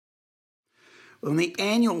Well, in the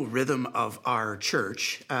annual rhythm of our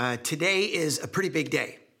church, today is a pretty big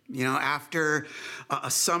day. You know, after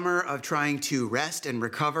a summer of trying to rest and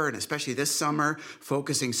recover, and especially this summer,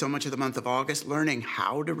 focusing so much of the month of August, learning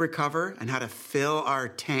how to recover and how to fill our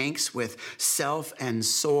tanks with self and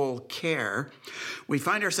soul care, we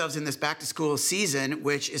find ourselves in this back to school season,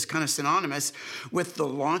 which is kind of synonymous with the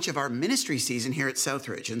launch of our ministry season here at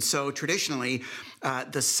Southridge. And so traditionally,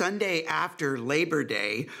 the Sunday after Labor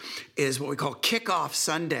Day is what we call Kickoff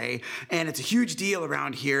Sunday, and it's a huge deal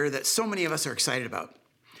around here that so many of us are excited about.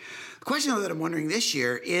 The question that I'm wondering this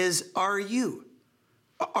year is, are you?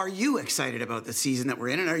 Are you excited about the season that we're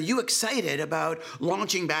in? And are you excited about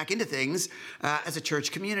launching back into things as a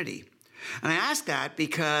church community? And I ask that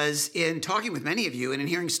because in talking with many of you and in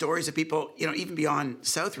hearing stories of people, even beyond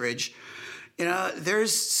Southridge,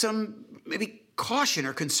 there's some maybe caution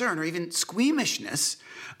or concern or even squeamishness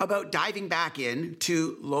about diving back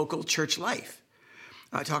into local church life.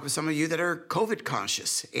 I talk with some of you that are COVID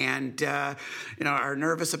conscious and, are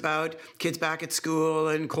nervous about kids back at school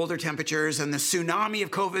and colder temperatures and the tsunami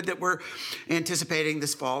of COVID that we're anticipating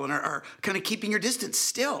this fall and are kind of keeping your distance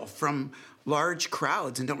still from large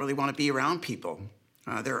crowds and don't really want to be around people.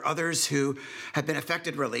 There are others who have been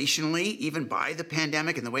affected relationally, even by the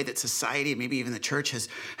pandemic and the way that society, maybe even the church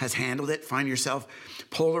has handled it. Find yourself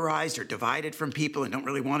polarized or divided from people and don't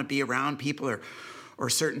really want to be around people or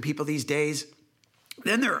certain people these days.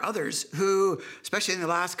 Then there are others who, especially in the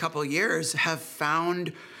last couple of years, have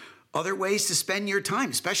found other ways to spend your time,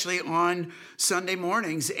 especially on Sunday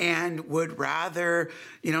mornings, and would rather,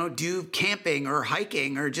 do camping or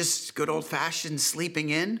hiking or just good old-fashioned sleeping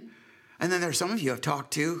in. And then there are some of you I've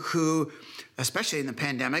talked to who, especially in the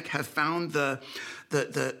pandemic, have found the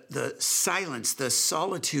silence, the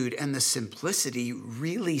solitude, and the simplicity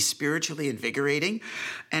really spiritually invigorating,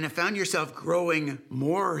 and have found yourself growing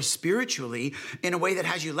more spiritually in a way that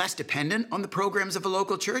has you less dependent on the programs of a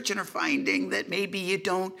local church and are finding that maybe you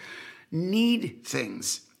don't need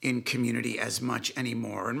things in community as much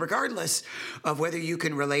anymore. And regardless of whether you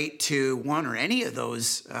can relate to one or any of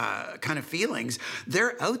those kind of feelings,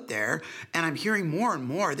 they're out there. And I'm hearing more and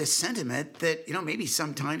more this sentiment that, maybe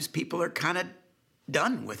sometimes people are kind of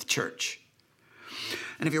done with church.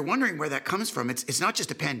 And if you're wondering where that comes from, it's not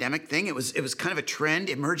just a pandemic thing. It was kind of a trend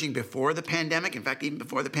emerging before the pandemic. In fact, even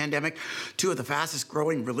before the pandemic, two of the fastest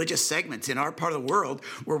growing religious segments in our part of the world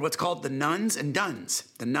were what's called the nuns and dones.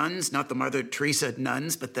 The nuns, not the Mother Teresa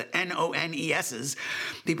nuns, but the NONESs,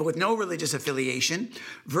 people with no religious affiliation,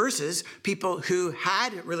 versus people who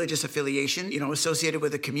had religious affiliation, associated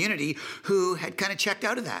with a community who had kind of checked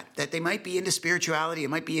out of that they might be into spirituality,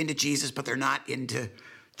 it might be into Jesus, but they're not into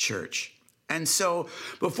church. And so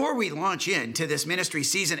before we launch into this ministry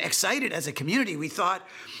season, excited as a community, we thought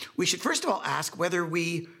we should first of all ask whether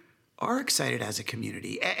we are excited as a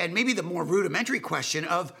community. And maybe the more rudimentary question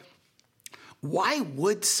of why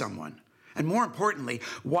would someone, and more importantly,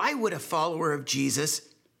 why would a follower of Jesus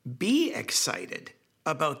be excited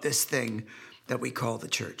about this thing that we call the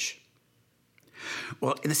church?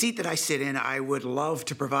 Well, in the seat that I sit in, I would love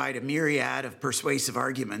to provide a myriad of persuasive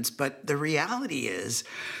arguments, but the reality is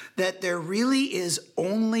that there really is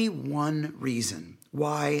only one reason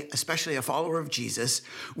why, especially a follower of Jesus,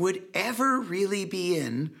 would ever really be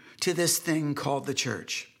into this thing called the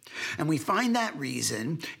church. And we find that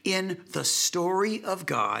reason in the story of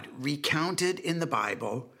God recounted in the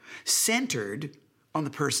Bible, centered on the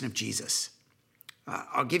person of Jesus.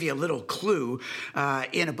 I'll give you a little clue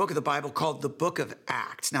in a book of the Bible called the Book of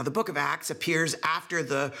Acts. Now, the Book of Acts appears after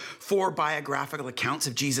the 4 biographical accounts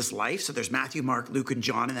of Jesus' life. So there's Matthew, Mark, Luke, and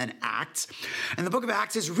John, and then Acts. And the Book of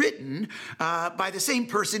Acts is written by the same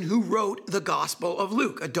person who wrote the Gospel of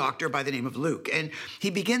Luke, a doctor by the name of Luke. And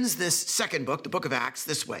he begins this second book, the Book of Acts,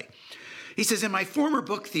 this way. He says, "In my former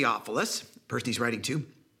book, Theophilus," the person he's writing to,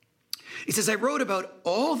 he says, "I wrote about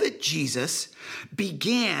all that Jesus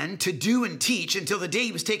began to do and teach until the day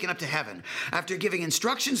he was taken up to heaven, after giving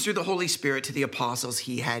instructions through the Holy Spirit to the apostles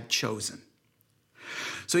he had chosen."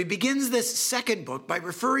 So he begins this second book by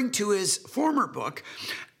referring to his former book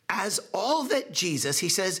as all that Jesus, he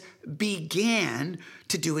says, began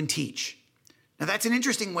to do and teach. Now, that's an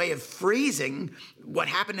interesting way of phrasing what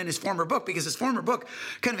happened in his former book, because his former book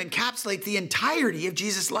kind of encapsulates the entirety of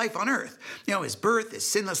Jesus' life on earth. His birth, his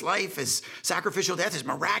sinless life, his sacrificial death, his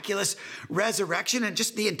miraculous resurrection, and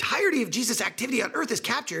just the entirety of Jesus' activity on earth is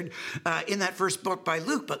captured in that first book by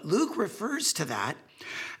Luke. But Luke refers to that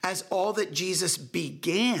as all that Jesus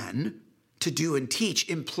began to do and teach,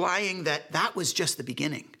 implying that that was just the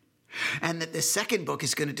beginning. And that the second book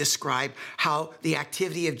is going to describe how the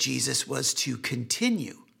activity of Jesus was to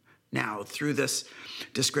continue now through this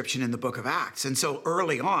description in the book of Acts. And so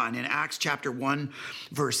early on in Acts chapter 1,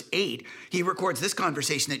 verse 8, he records this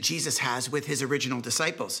conversation that Jesus has with his original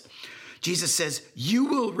disciples. Jesus says, "You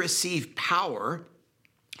will receive power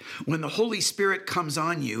when the Holy Spirit comes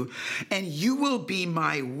on you, and you will be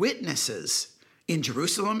my witnesses in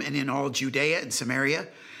Jerusalem and in all Judea and Samaria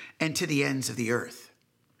and to the ends of the earth."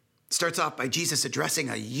 It starts off by Jesus addressing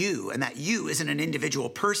a you, and that you isn't an individual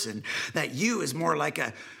person. That you is more like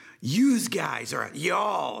a yous guys or a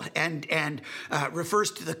y'all, and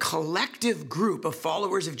refers to the collective group of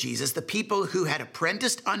followers of Jesus, the people who had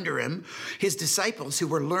apprenticed under him, his disciples who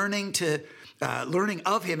were learning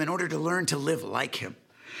of him in order to learn to live like him.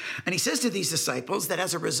 And he says to these disciples that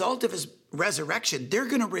as a result of his resurrection, they're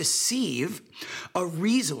going to receive a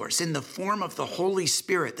resource in the form of the Holy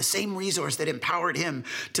Spirit, the same resource that empowered him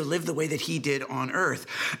to live the way that he did on earth.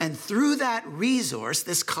 And through that resource,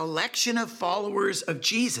 this collection of followers of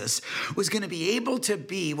Jesus was going to be able to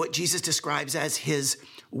be what Jesus describes as his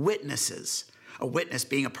witnesses. A witness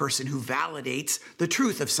being a person who validates the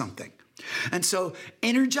truth of something. And so,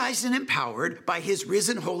 energized and empowered by his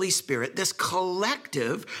risen Holy Spirit, this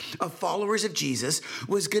collective of followers of Jesus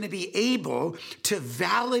was going to be able to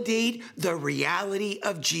validate the reality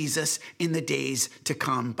of Jesus in the days to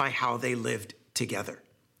come by how they lived together.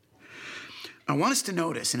 I want us to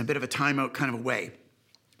notice in a bit of a timeout kind of a way,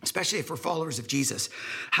 especially if we're followers of Jesus,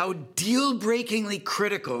 how deal-breakingly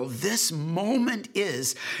critical this moment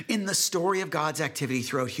is in the story of God's activity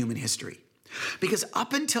throughout human history. Because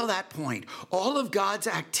up until that point, all of God's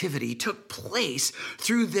activity took place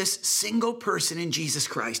through this single person in Jesus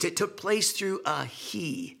Christ. It took place through a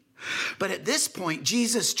he. But at this point,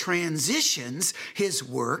 Jesus transitions his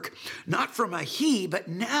work, not from a he, but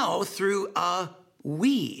now through a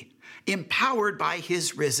we, empowered by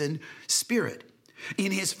his risen Spirit.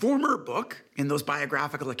 In his former book, in those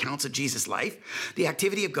biographical accounts of Jesus' life, the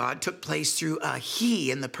activity of God took place through a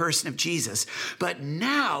he in the person of Jesus. But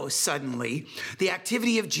now, suddenly, the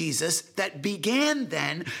activity of Jesus that began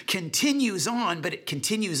then continues on, but it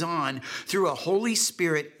continues on through a Holy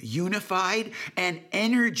Spirit unified and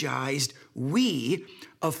energized we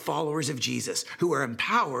of followers of Jesus who are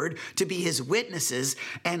empowered to be his witnesses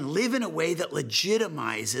and live in a way that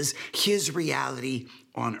legitimizes his reality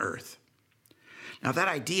on earth. Now, that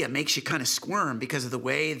idea makes you kind of squirm because of the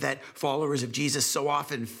way that followers of Jesus so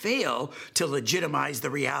often fail to legitimize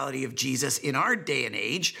the reality of Jesus in our day and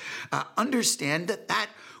age. Understand that that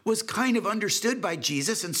was kind of understood by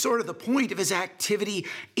Jesus and sort of the point of his activity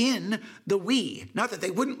in the we. Not that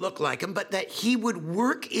they wouldn't look like him, but that he would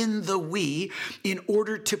work in the we in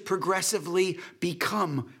order to progressively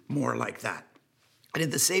become more like that. And in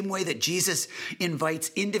the same way that Jesus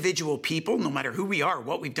invites individual people, no matter who we are,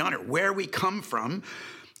 what we've done, or where we come from,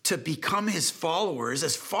 to become his followers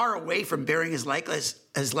as far away from bearing his likeness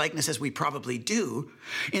as we probably do,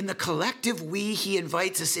 in the collective we, he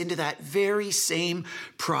invites us into that very same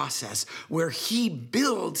process where he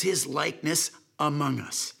builds his likeness among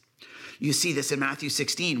us. You see this in Matthew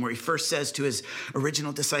 16, where he first says to his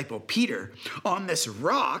original disciple, Peter, "On this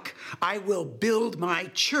rock, I will build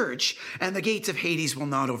my church, and the gates of Hades will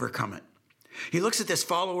not overcome it." He looks at this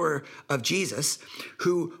follower of Jesus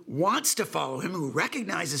who wants to follow him, who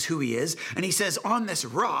recognizes who he is, and he says, on this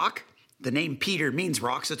rock, the name Peter means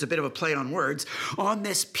rock, so it's a bit of a play on words. On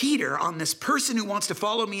this Peter, on this person who wants to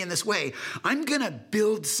follow me in this way, I'm going to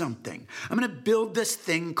build something. I'm going to build this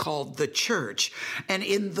thing called the church. And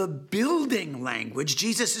in the building language,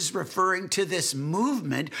 Jesus is referring to this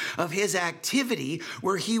movement of his activity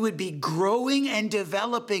where he would be growing and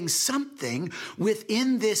developing something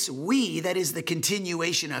within this we that is the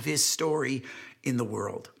continuation of his story in the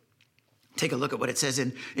world. Take a look at what it says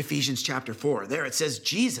in Ephesians chapter 4. There it says,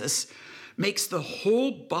 Jesus makes the whole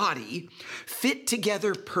body fit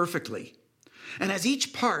together perfectly. And as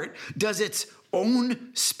each part does its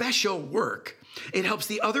own special work, it helps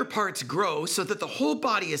the other parts grow so that the whole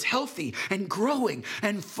body is healthy and growing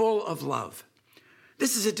and full of love.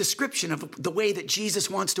 This is a description of the way that Jesus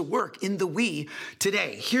wants to work in the we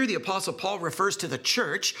today. Here the Apostle Paul refers to the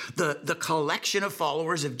church, the collection of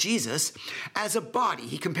followers of Jesus, as a body.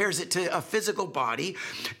 He compares it to a physical body,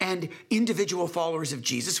 and individual followers of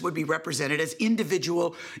Jesus would be represented as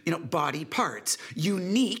individual, body parts,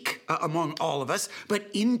 unique among all of us, but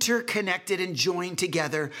interconnected and joined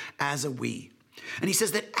together as a we. And he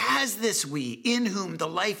says that as this we, in whom the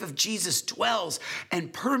life of Jesus dwells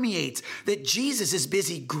and permeates, that Jesus is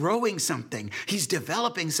busy growing something. He's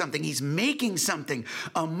developing something. He's making something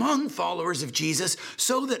among followers of Jesus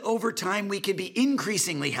so that over time we can be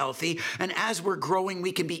increasingly healthy. And as we're growing,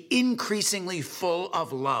 we can be increasingly full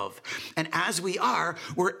of love. And as we are,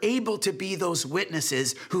 we're able to be those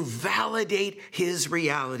witnesses who validate his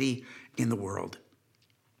reality in the world.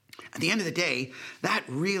 At the end of the day, that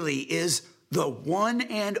really is the one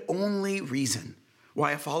and only reason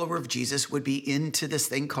why a follower of Jesus would be into this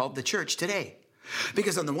thing called the church today.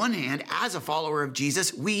 Because on the one hand, as a follower of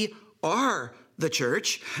Jesus, we are the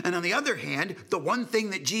church. And on the other hand, the one thing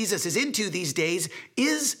that Jesus is into these days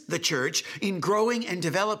is the church in growing and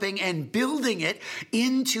developing and building it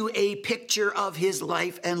into a picture of his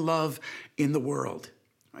life and love in the world.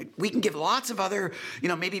 Right? We can give lots of other,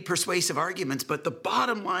 maybe persuasive arguments, but the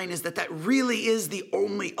bottom line is that really is the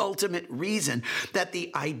only ultimate reason that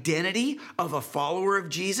the identity of a follower of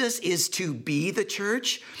Jesus is to be the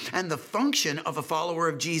church, and the function of a follower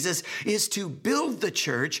of Jesus is to build the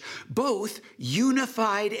church, both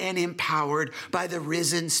unified and empowered by the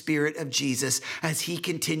risen Spirit of Jesus as he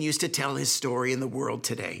continues to tell his story in the world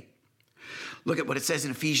today. Look at what it says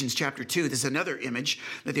in Ephesians chapter 2. This is another image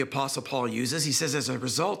that the Apostle Paul uses. He says, as a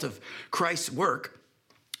result of Christ's work,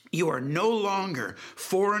 you are no longer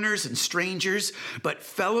foreigners and strangers, but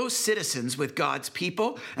fellow citizens with God's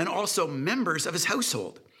people and also members of his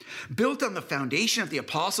household, built on the foundation of the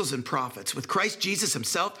apostles and prophets, with Christ Jesus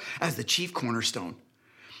himself as the chief cornerstone.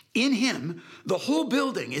 In him, the whole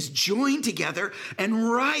building is joined together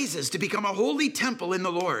and rises to become a holy temple in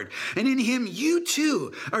the Lord. And in him, you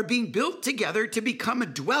too are being built together to become a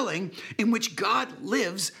dwelling in which God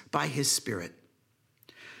lives by his Spirit.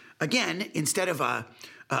 Again, instead of a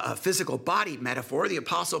physical body metaphor, the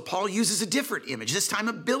Apostle Paul uses a different image, this time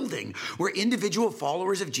a building, where individual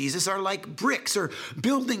followers of Jesus are like bricks or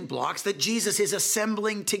building blocks that Jesus is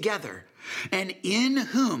assembling together. And in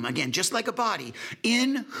whom, again, just like a body,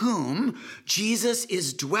 in whom Jesus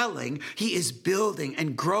is dwelling, he is building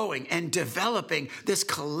and growing and developing this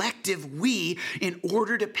collective we in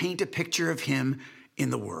order to paint a picture of him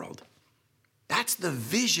in the world. That's the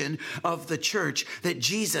vision of the church that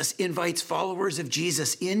Jesus invites followers of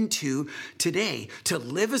Jesus into today, to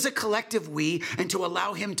live as a collective we and to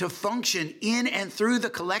allow him to function in and through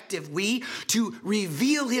the collective we to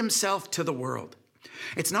reveal himself to the world.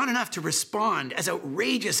 It's not enough to respond, as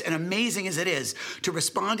outrageous and amazing as it is, to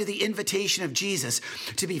respond to the invitation of Jesus,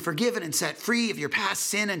 to be forgiven and set free of your past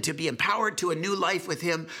sin and to be empowered to a new life with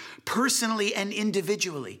him personally and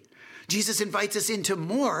individually. Jesus invites us into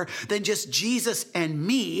more than just Jesus and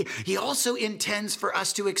me. He also intends for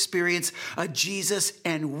us to experience a Jesus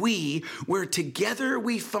and we, where together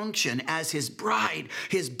we function as his bride,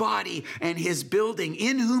 his body, and his building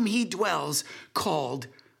in whom he dwells, called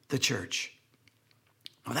the church.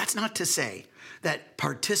 Now, that's not to say that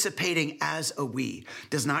participating as a we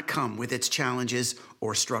does not come with its challenges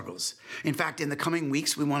or struggles. In fact, in the coming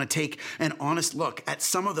weeks, we want to take an honest look at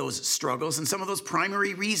some of those struggles and some of those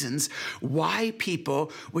primary reasons why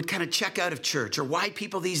people would kind of check out of church, or why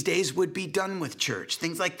people these days would be done with church.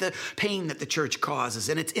 Things like the pain that the church causes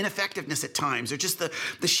and its ineffectiveness at times, or just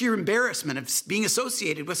the sheer embarrassment of being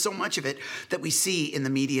associated with so much of it that we see in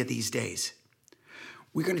the media these days.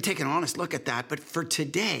 We're going to take an honest look at that, but for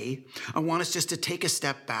today, I want us just to take a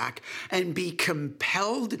step back and be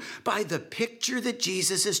compelled by the picture that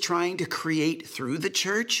Jesus is trying to create through the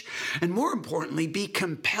church, and more importantly, be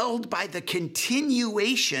compelled by the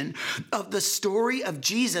continuation of the story of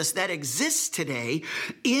Jesus that exists today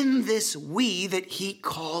in this we that he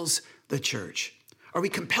calls the church. Are we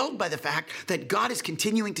compelled by the fact that God is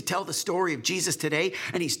continuing to tell the story of Jesus today,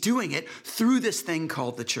 and he's doing it through this thing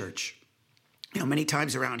called the church? Many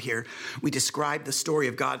times around here, we describe the story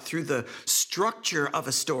of God through the structure of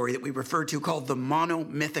a story that we refer to called the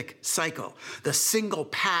monomythic cycle, the single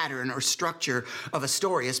pattern or structure of a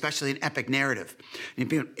story, especially an epic narrative.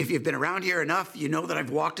 If you've been around here enough, you know that I've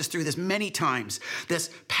walked us through this many times,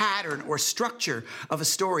 this pattern or structure of a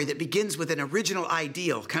story that begins with an original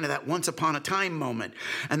ideal, kind of that once upon a time moment,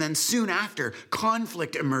 and then soon after,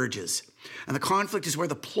 conflict emerges. And the conflict is where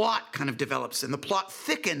the plot kind of develops, and the plot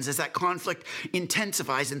thickens as that conflict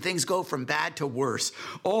intensifies and things go from bad to worse,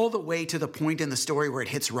 all the way to the point in the story where it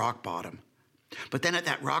hits rock bottom. But then at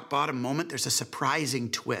that rock bottom moment, there's a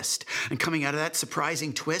surprising twist. And coming out of that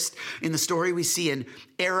surprising twist in the story, we see an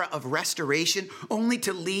era of restoration only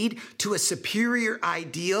to lead to a superior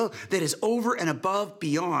ideal that is over and above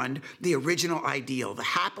beyond the original ideal, the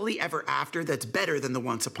happily ever after that's better than the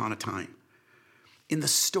once upon a time. in the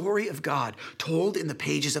story of God told in the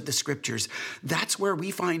pages of the scriptures. That's where we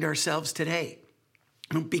find ourselves today.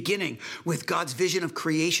 Beginning with God's vision of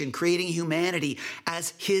creation, creating humanity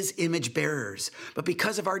as his image bearers. But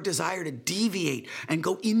because of our desire to deviate and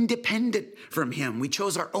go independent from him, we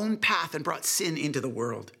chose our own path and brought sin into the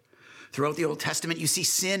world. Throughout the Old Testament, you see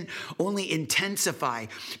sin only intensify,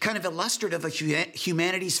 kind of illustrative of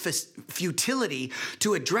humanity's futility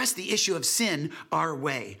to address the issue of sin our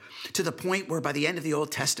way, to the point where by the end of the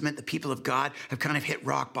Old Testament, the people of God have kind of hit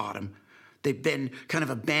rock bottom. They've been kind of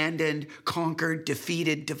abandoned, conquered,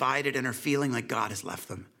 defeated, divided, and are feeling like God has left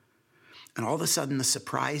them. And all of a sudden, the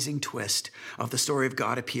surprising twist of the story of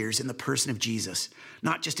God appears in the person of Jesus,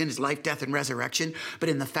 not just in his life, death, and resurrection, but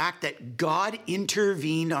in the fact that God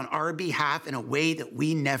intervened on our behalf in a way that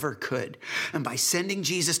we never could. And by sending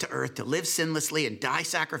Jesus to earth to live sinlessly and die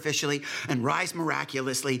sacrificially and rise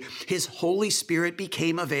miraculously, his Holy Spirit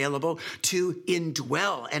became available to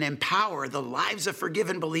indwell and empower the lives of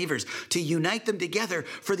forgiven believers, to unite them together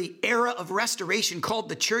for the era of restoration called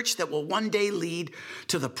the church that will one day lead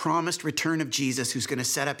to the promised return of Jesus, who's going to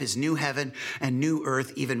set up his new heaven and new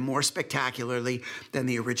earth even more spectacularly than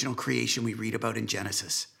the original creation we read about in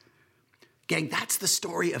Genesis. Gang, that's the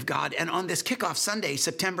story of God. And on this kickoff Sunday,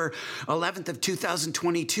 September 11th of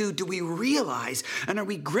 2022, do we realize and are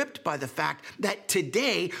we gripped by the fact that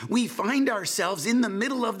today we find ourselves in the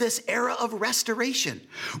middle of this era of restoration,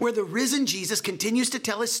 where the risen Jesus continues to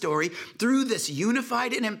tell his story through this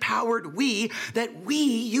unified and empowered we that we,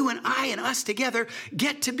 you and I and us together,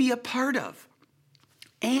 get to be a part of.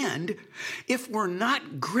 And if we're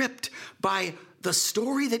not gripped by the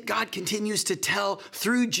story that God continues to tell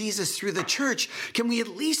through Jesus, through the church, can we at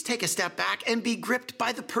least take a step back and be gripped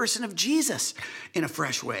by the person of Jesus in a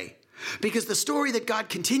fresh way? Because the story that God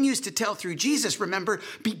continues to tell through Jesus, remember,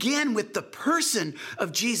 began with the person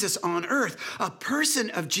of Jesus on earth, a person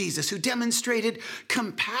of Jesus who demonstrated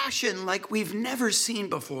compassion like we've never seen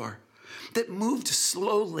before, that moved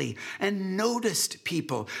slowly and noticed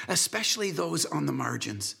people, especially those on the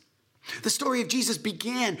margins. The story of Jesus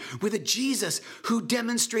began with a Jesus who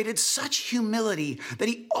demonstrated such humility that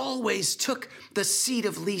he always took the seat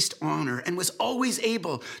of least honor and was always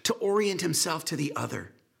able to orient himself to the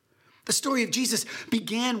other. The story of Jesus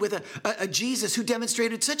began with a Jesus who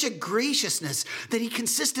demonstrated such a graciousness that he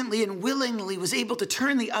consistently and willingly was able to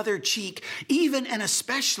turn the other cheek, even and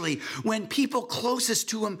especially when people closest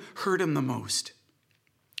to him hurt him the most.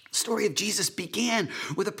 The story of Jesus began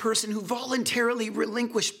with a person who voluntarily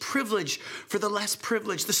relinquished privilege for the less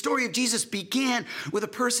privileged. The story of Jesus began with a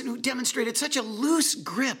person who demonstrated such a loose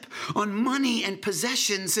grip on money and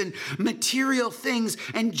possessions and material things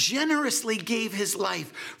and generously gave his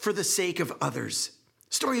life for the sake of others.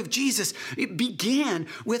 The story of Jesus, it began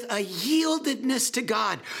with a yieldedness to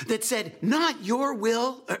God that said, not your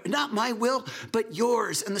will, not my will, but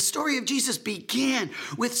yours. And the story of Jesus began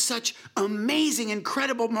with such amazing,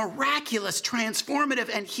 incredible, miraculous,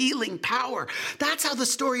 transformative, and healing power. That's how the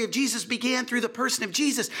story of Jesus began through the person of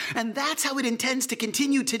Jesus. And that's how it intends to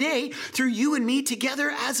continue today through you and me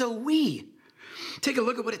together as a we. Take a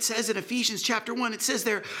look at what it says in Ephesians chapter 1. It says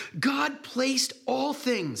there, God placed all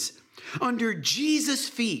things under Jesus'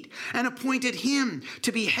 feet and appointed him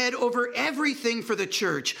to be head over everything for the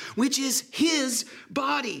church, which is his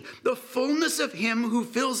body, the fullness of him who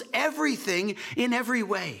fills everything in every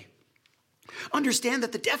way. Understand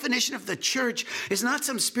that the definition of the church is not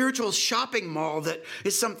some spiritual shopping mall that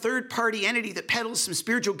is some third-party entity that peddles some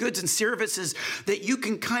spiritual goods and services that you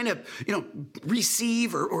can kind of,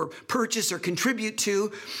 receive or purchase or contribute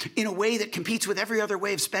to in a way that competes with every other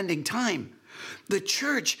way of spending time. The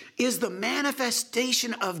church is the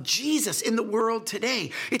manifestation of Jesus in the world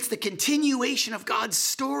today. It's the continuation of God's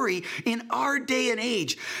story in our day and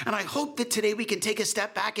age. And I hope that today we can take a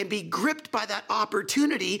step back and be gripped by that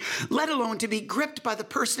opportunity, let alone to be gripped by the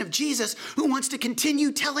person of Jesus who wants to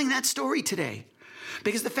continue telling that story today.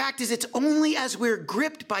 Because the fact is, it's only as we're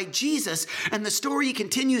gripped by Jesus and the story he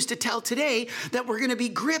continues to tell today that we're going to be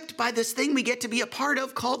gripped by this thing we get to be a part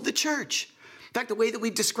of called the church. In fact, the way that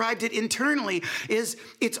we've described it internally is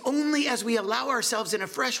it's only as we allow ourselves in a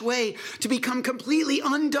fresh way to become completely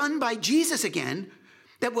undone by Jesus again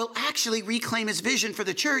that we'll actually reclaim his vision for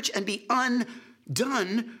the church and be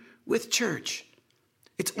undone with church.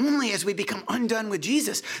 It's only as we become undone with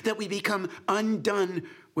Jesus that we become undone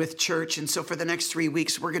with church. And so for the next 3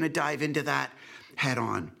 weeks, we're going to dive into that head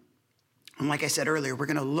on. And like I said earlier, we're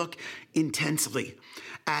going to look intensely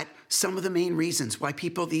at some of the main reasons why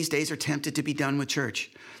people these days are tempted to be done with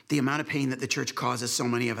church. The amount of pain that the church causes so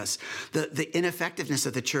many of us, the ineffectiveness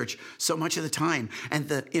of the church so much of the time, and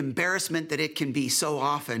the embarrassment that it can be so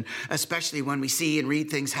often, especially when we see and read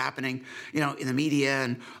things happening, in the media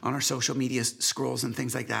and on our social media scrolls and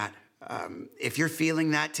things like that. If you're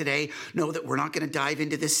feeling that today, know that we're not going to dive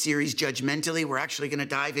into this series judgmentally. We're actually going to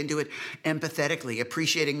dive into it empathetically,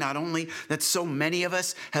 appreciating not only that so many of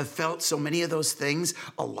us have felt so many of those things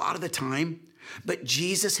a lot of the time, but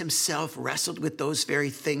Jesus himself wrestled with those very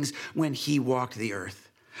things when he walked the earth.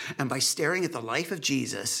 And by staring at the life of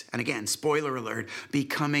Jesus, and again, spoiler alert,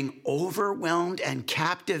 becoming overwhelmed and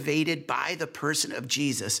captivated by the person of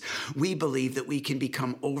Jesus, we believe that we can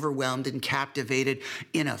become overwhelmed and captivated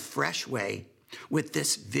in a fresh way with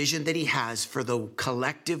this vision that he has for the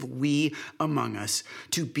collective we among us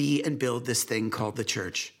to be and build this thing called the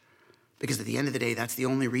church. Because at the end of the day, that's the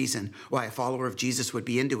only reason why a follower of Jesus would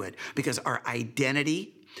be into it. Because our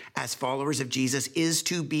identity as followers of Jesus is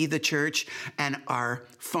to be the church, and our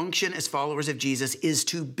function as followers of Jesus is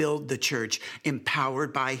to build the church,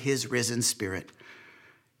 empowered by his risen Spirit.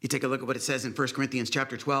 You take a look at what it says in 1 Corinthians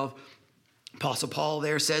chapter 12. Apostle Paul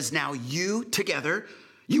there says, now you together,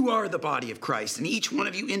 you are the body of Christ, and each one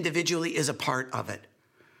of you individually is a part of it.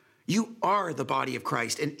 You are the body of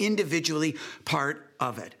Christ and individually part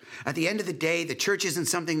of it. At the end of the day, the church isn't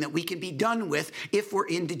something that we can be done with if we're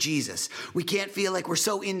into Jesus. We can't feel like we're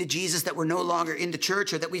so into Jesus that we're no longer into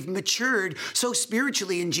church, or that we've matured so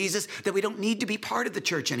spiritually in Jesus that we don't need to be part of the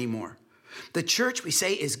church anymore. The church, we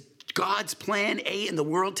say, is God's plan A in the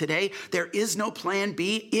world today. There is no plan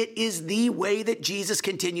B. It is the way that Jesus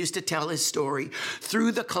continues to tell his story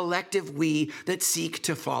through the collective we that seek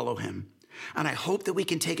to follow him. And I hope that we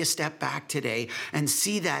can take a step back today and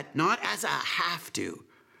see that not as a have to,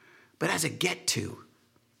 but as a get to.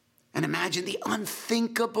 And imagine the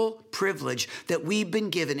unthinkable privilege that we've been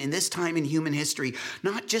given in this time in human history,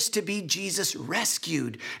 not just to be Jesus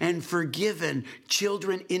rescued and forgiven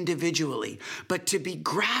children individually, but to be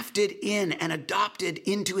grafted in and adopted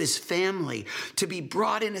into his family, to be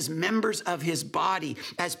brought in as members of his body,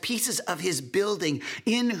 as pieces of his building,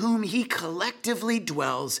 in whom he collectively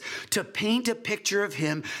dwells, to paint a picture of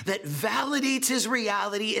him that validates his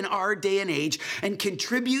reality in our day and age and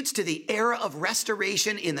contributes to the era of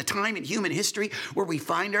restoration in the time in human history where we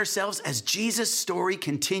find ourselves as Jesus' story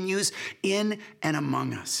continues in and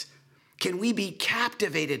among us. Can we be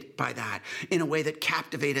captivated by that in a way that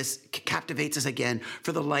captivates us again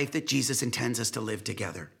for the life that Jesus intends us to live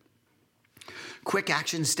together? Quick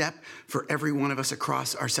action step for every one of us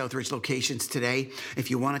across our Southridge locations today.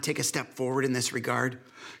 If you want to take a step forward in this regard,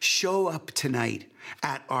 show up tonight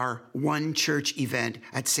at our One Church event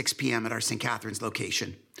at 6 p.m. at our St. Catharines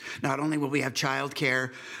location. Not only will we have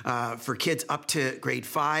childcare for kids up to grade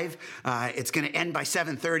 5, it's going to end by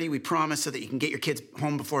 7:30, we promise, so that you can get your kids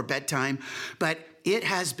home before bedtime. But it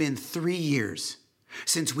has been 3 years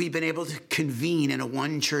since we've been able to convene in a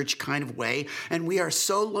one church kind of way. And we are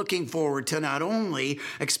so looking forward to not only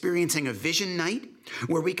experiencing a vision night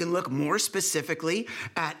where we can look more specifically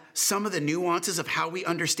at some of the nuances of how we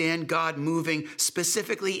understand God moving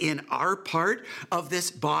specifically in our part of this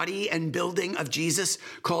body and building of Jesus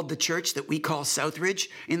called the church that we call Southridge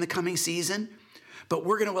in the coming season. But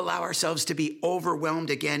we're going to allow ourselves to be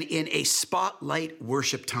overwhelmed again in a spotlight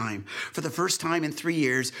worship time for the first time in 3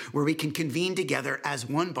 years, where we can convene together as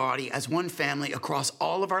one body, as one family across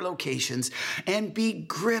all of our locations, and be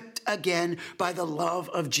gripped again by the love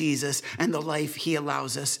of Jesus and the life he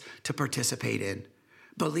allows us to participate in.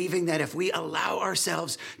 Believing that if we allow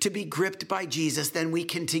ourselves to be gripped by Jesus, then we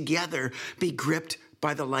can together be gripped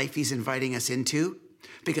by the life he's inviting us into.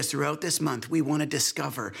 Because throughout this month, we want to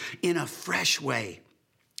discover in a fresh way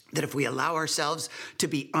that if we allow ourselves to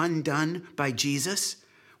be undone by Jesus,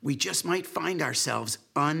 we just might find ourselves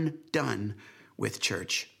undone with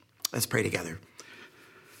church. Let's pray together.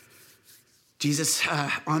 Jesus,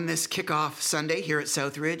 on this kickoff Sunday here at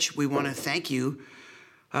Southridge, we want to thank you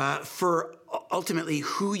for ultimately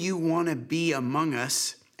who you want to be among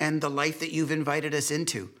us and the life that you've invited us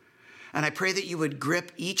into. And I pray that you would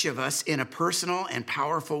grip each of us in a personal and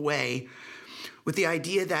powerful way with the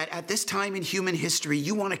idea that at this time in human history,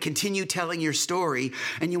 you want to continue telling your story,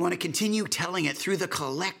 and you want to continue telling it through the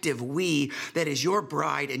collective we that is your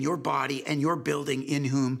bride and your body and your building in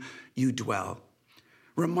whom you dwell.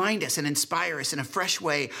 Remind us and inspire us in a fresh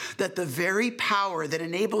way that the very power that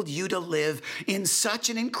enabled you to live in such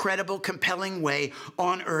an incredible, compelling way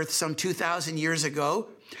on earth some 2,000 years ago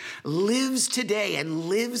lives today and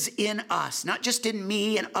lives in us, not just in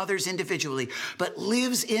me and others individually, but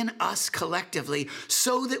lives in us collectively,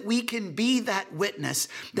 so that we can be that witness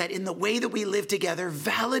that in the way that we live together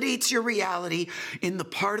validates your reality in the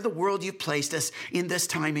part of the world you've placed us in this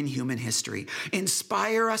time in human history.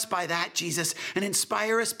 Inspire us by that, Jesus, and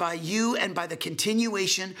inspire us by you and by the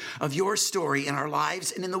continuation of your story in our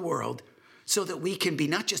lives and in the world, so that we can be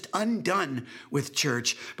not just undone with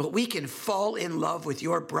church, but we can fall in love with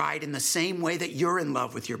your bride in the same way that you're in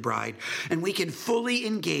love with your bride. And we can fully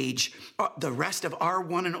engage the rest of our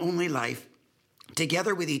one and only life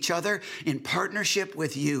together with each other in partnership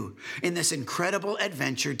with you in this incredible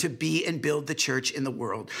adventure to be and build the church in the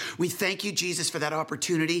world. We thank you, Jesus, for that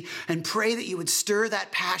opportunity and pray that you would stir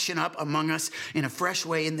that passion up among us in a fresh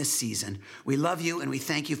way in this season. We love you and we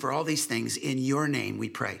thank you for all these things. In your name we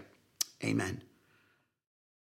pray. Amen.